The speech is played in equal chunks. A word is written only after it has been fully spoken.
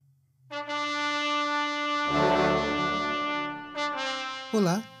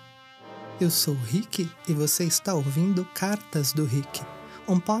Olá, eu sou o Rick e você está ouvindo Cartas do Rick,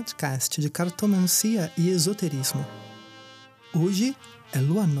 um podcast de cartomancia e esoterismo. Hoje é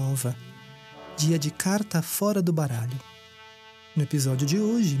lua nova, dia de carta fora do baralho. No episódio de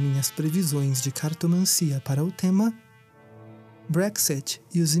hoje, minhas previsões de cartomancia para o tema Brexit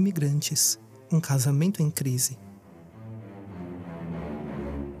e os imigrantes, um casamento em crise.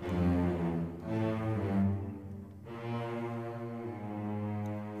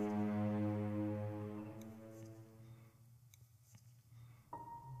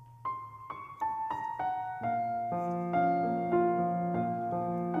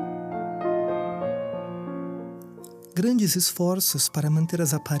 Grandes esforços para manter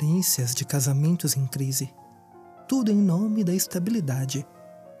as aparências de casamentos em crise. Tudo em nome da estabilidade.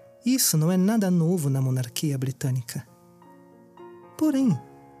 Isso não é nada novo na monarquia britânica. Porém,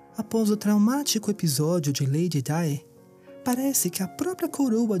 após o traumático episódio de Lady Di, parece que a própria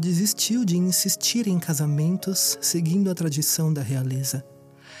coroa desistiu de insistir em casamentos seguindo a tradição da realeza.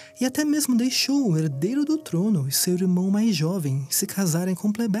 E até mesmo deixou o herdeiro do trono e seu irmão mais jovem se casarem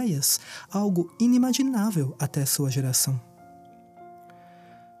com plebeias, algo inimaginável até sua geração.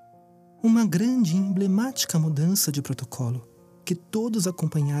 Uma grande e emblemática mudança de protocolo, que todos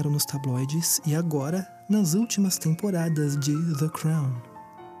acompanharam nos tabloides e agora nas últimas temporadas de The Crown.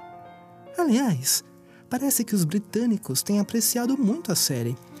 Aliás, parece que os britânicos têm apreciado muito a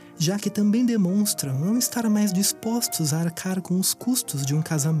série, já que também demonstram não estar mais dispostos a arcar com os custos de um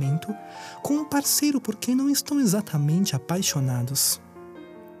casamento com um parceiro por quem não estão exatamente apaixonados.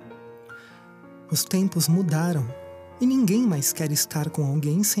 Os tempos mudaram e ninguém mais quer estar com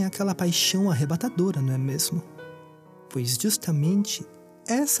alguém sem aquela paixão arrebatadora, não é mesmo? Pois justamente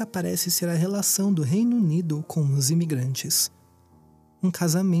essa parece ser a relação do Reino Unido com os imigrantes. Um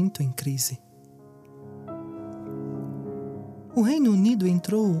casamento em crise. O Reino Unido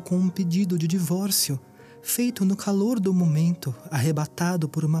entrou com um pedido de divórcio, feito no calor do momento, arrebatado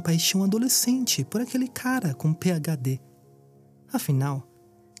por uma paixão adolescente por aquele cara com PhD. Afinal,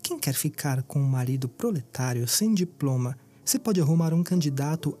 quem quer ficar com um marido proletário sem diploma se pode arrumar um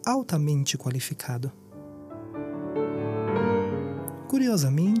candidato altamente qualificado?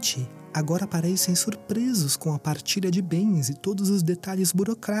 Curiosamente, agora parecem surpresos com a partilha de bens e todos os detalhes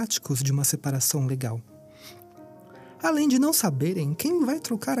burocráticos de uma separação legal. Além de não saberem quem vai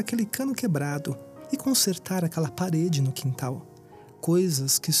trocar aquele cano quebrado e consertar aquela parede no quintal.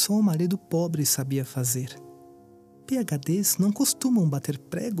 Coisas que só um marido pobre sabia fazer. PhDs não costumam bater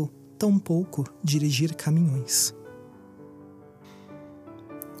prego, tampouco dirigir caminhões.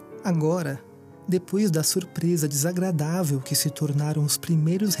 Agora, depois da surpresa desagradável que se tornaram os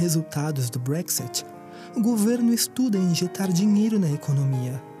primeiros resultados do Brexit, o governo estuda injetar dinheiro na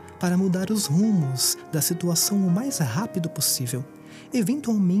economia para mudar os rumos da situação o mais rápido possível,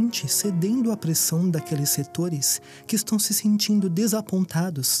 eventualmente cedendo à pressão daqueles setores que estão se sentindo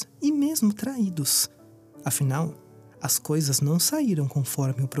desapontados e mesmo traídos. Afinal, as coisas não saíram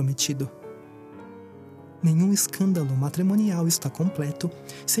conforme o prometido. Nenhum escândalo matrimonial está completo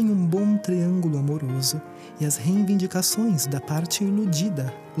sem um bom triângulo amoroso e as reivindicações da parte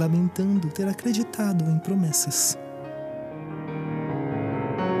iludida, lamentando ter acreditado em promessas.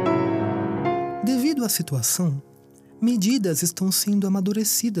 Devido à situação, medidas estão sendo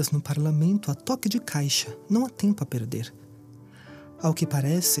amadurecidas no parlamento a toque de caixa, não há tempo a perder. Ao que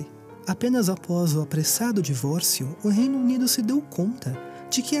parece, apenas após o apressado divórcio, o Reino Unido se deu conta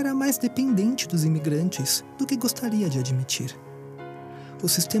de que era mais dependente dos imigrantes do que gostaria de admitir. O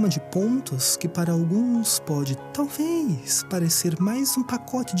sistema de pontos, que para alguns pode, talvez, parecer mais um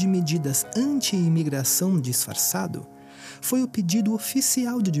pacote de medidas anti-imigração disfarçado, foi o pedido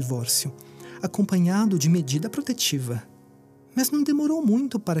oficial de divórcio, acompanhado de medida protetiva. Mas não demorou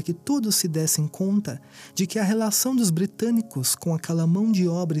muito para que todos se dessem conta de que a relação dos britânicos com aquela mão de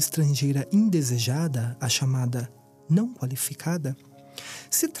obra estrangeira indesejada, a chamada não qualificada,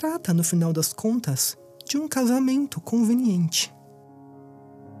 se trata, no final das contas, de um casamento conveniente.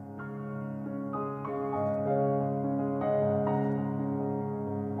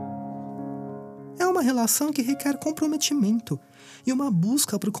 É uma relação que requer comprometimento e uma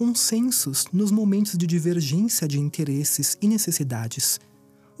busca por consensos nos momentos de divergência de interesses e necessidades,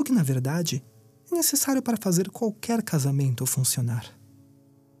 o que, na verdade, é necessário para fazer qualquer casamento funcionar.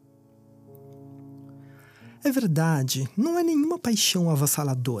 É verdade, não é nenhuma paixão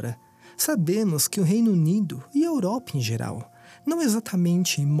avassaladora. Sabemos que o Reino Unido e a Europa em geral não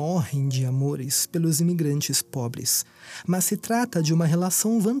exatamente morrem de amores pelos imigrantes pobres, mas se trata de uma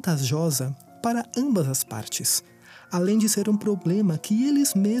relação vantajosa para ambas as partes, além de ser um problema que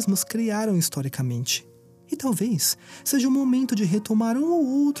eles mesmos criaram historicamente, E talvez seja o momento de retomar um ou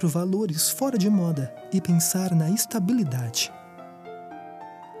outro valores fora de moda e pensar na estabilidade.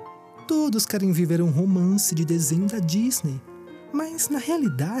 Todos querem viver um romance de desenho da Disney, mas na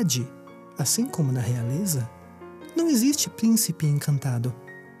realidade, assim como na realeza, não existe príncipe encantado.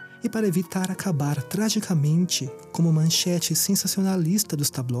 E para evitar acabar tragicamente como manchete sensacionalista dos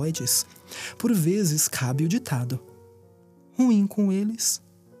tabloides, por vezes cabe o ditado: ruim com eles,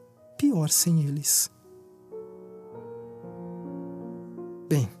 pior sem eles.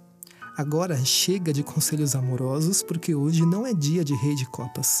 Bem, agora chega de conselhos amorosos, porque hoje não é dia de rei de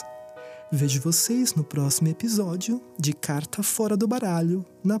copas. Vejo vocês no próximo episódio de Carta Fora do Baralho,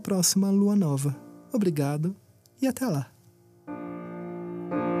 na próxima lua nova. Obrigado e até lá!